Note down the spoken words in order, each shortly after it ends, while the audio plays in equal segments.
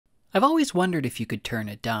I've always wondered if you could turn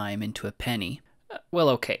a dime into a penny. Well,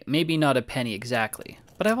 okay, maybe not a penny exactly,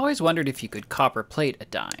 but I've always wondered if you could copper plate a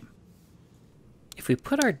dime. If we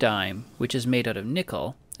put our dime, which is made out of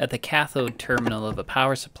nickel, at the cathode terminal of a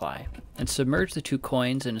power supply, and submerge the two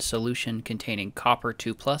coins in a solution containing copper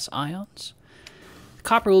 2+ ions, the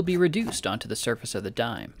copper will be reduced onto the surface of the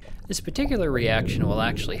dime. This particular reaction will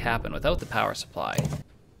actually happen without the power supply,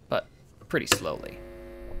 but pretty slowly.